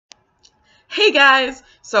Hey guys!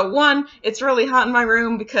 So one, it's really hot in my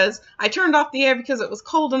room because I turned off the air because it was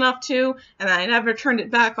cold enough to, and I never turned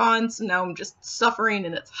it back on, so now I'm just suffering,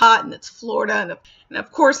 and it's hot, and it's Florida, and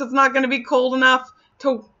of course it's not going to be cold enough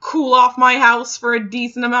to cool off my house for a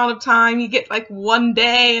decent amount of time. You get like one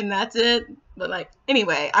day and that's it. But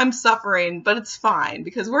anyway, I'm suffering, but it's fine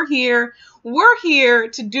because we're here. We're here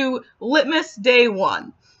to do Litmas Day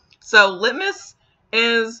 1. So Litmas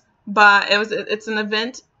is it's an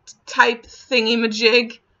event type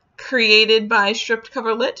thingy-majig created by Stripped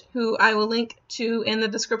Cover Lit, who I will link to in the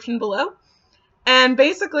description below. And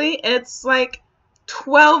basically, it's like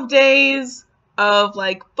 12 days of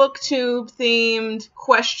like Booktube themed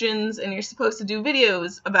questions, and you're supposed to do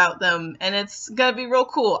videos about them, and it's gonna be real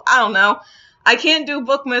cool. I don't know. I can't do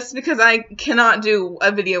Bookmas because I cannot do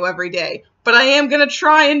a video every day, but I am gonna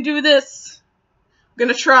try and do this. I'm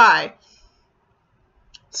gonna try.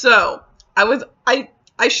 So,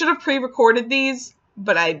 I should have pre-recorded these,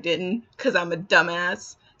 but I didn't because I'm a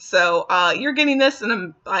dumbass. So, you're getting this,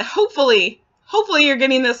 and hopefully you're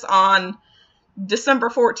getting this on December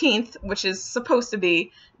 14th, which is supposed to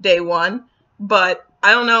be day 1, but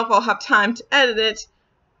I don't know if I'll have time to edit it,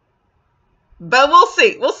 but we'll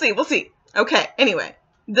see. We'll see. Okay, anyway,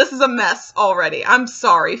 this is a mess already. I'm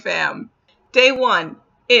sorry, fam. Day 1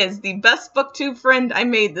 is the best Booktube friend I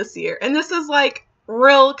made this year, and this is like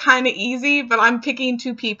real kind of easy, but I'm picking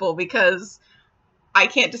 2 people because I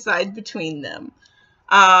can't decide between them.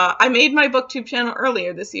 I made my Booktube channel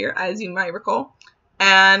earlier this year, as you might recall,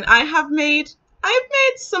 and I've made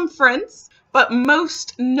some friends, but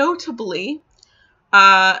most notably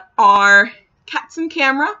are Cats and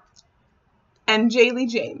Camera and Jaylee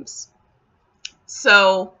James.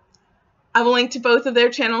 So I will link to both of their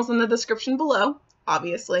channels in the description below,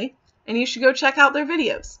 obviously, and you should go check out their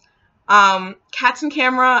videos. Cats and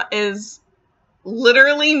Camera is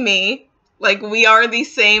literally me. Like, we are the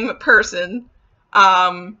same person.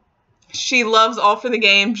 She loves All for the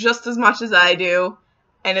Game just as much as I do.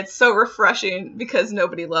 And it's so refreshing because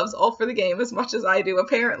nobody loves All for the Game as much as I do,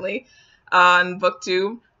 apparently, on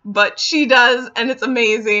Booktube. But she does, and it's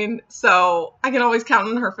amazing, so I can always count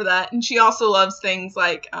on her for that. And she also loves things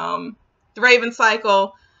like The Raven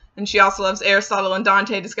Cycle, and she also loves Aristotle and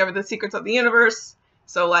Dante Discover the Secrets of the Universe.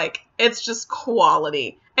 So, like, it's just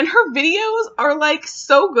quality. And her videos are, like,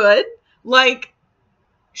 so good. Like,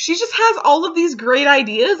 she just has all of these great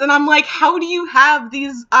ideas, and I'm like, how do you have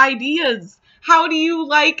these ideas? How do you,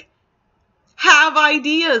 like, have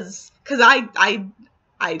ideas? Because I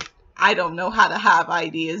don't know how to have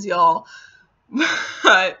ideas, y'all.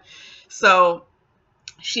 But, so,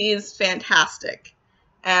 she's fantastic.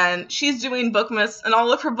 And she's doing Bookmas, and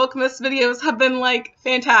all of her Bookmas videos have been, like,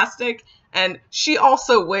 fantastic. And she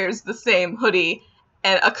also wears the same hoodie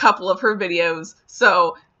in a couple of her videos.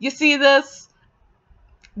 So, you see this?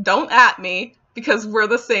 Don't at me, because we're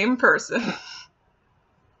the same person.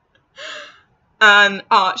 And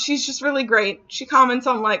she's just really great. She comments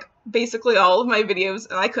on, like, basically all of my videos,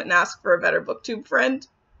 and I couldn't ask for a better Booktube friend.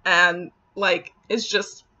 And, like, it's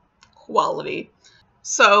just quality.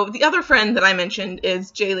 So, the other friend that I mentioned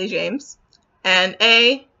is Jaylee James. And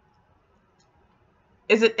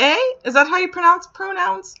is it A? Is that how you pronounce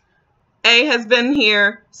pronouns? A has been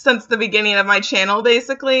here since the beginning of my channel,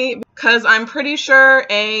 basically, because I'm pretty sure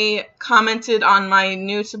A commented on my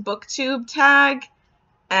new to Booktube tag,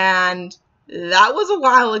 and that was a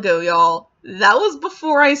while ago, y'all. That was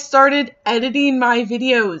before I started editing my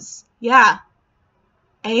videos. Yeah.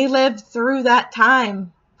 A lived through that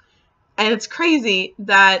time. And it's crazy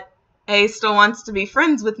that A still wants to be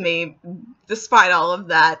friends with me, despite all of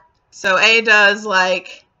that. So A does,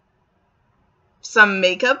 like, some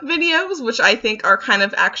makeup videos, which I think are kind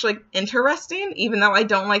of actually interesting, even though I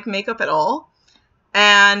don't like makeup at all.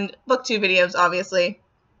 And Booktube videos, obviously.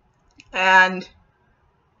 And,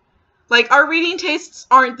 like, our reading tastes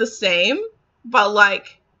aren't the same, but,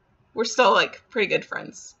 like, we're still, like, pretty good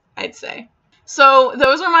friends, I'd say. So,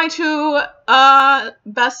 those are my 2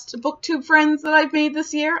 best Booktube friends that I've made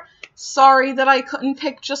this year. Sorry that I couldn't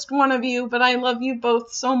pick just one of you, but I love you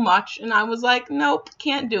both so much, and I was like, nope,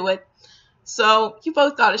 can't do it. So, you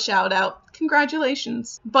both got a shout out.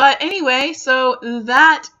 Congratulations. But anyway, so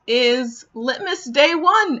that is Litmas Day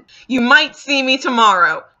 1. You might see me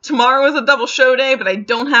tomorrow. Tomorrow is a double show day, but I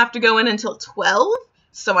don't have to go in until 12,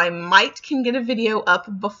 so I can get a video up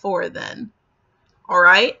before then.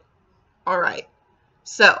 Alright? Alright.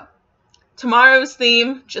 So, tomorrow's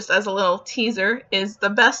theme, just as a little teaser, is the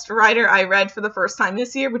best writer I read for the first time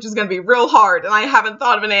this year, which is going to be real hard, and I haven't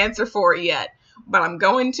thought of an answer for it yet, but I'm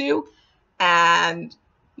going to, and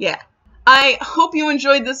yeah. I hope you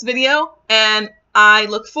enjoyed this video, and I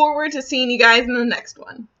look forward to seeing you guys in the next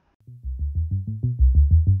one.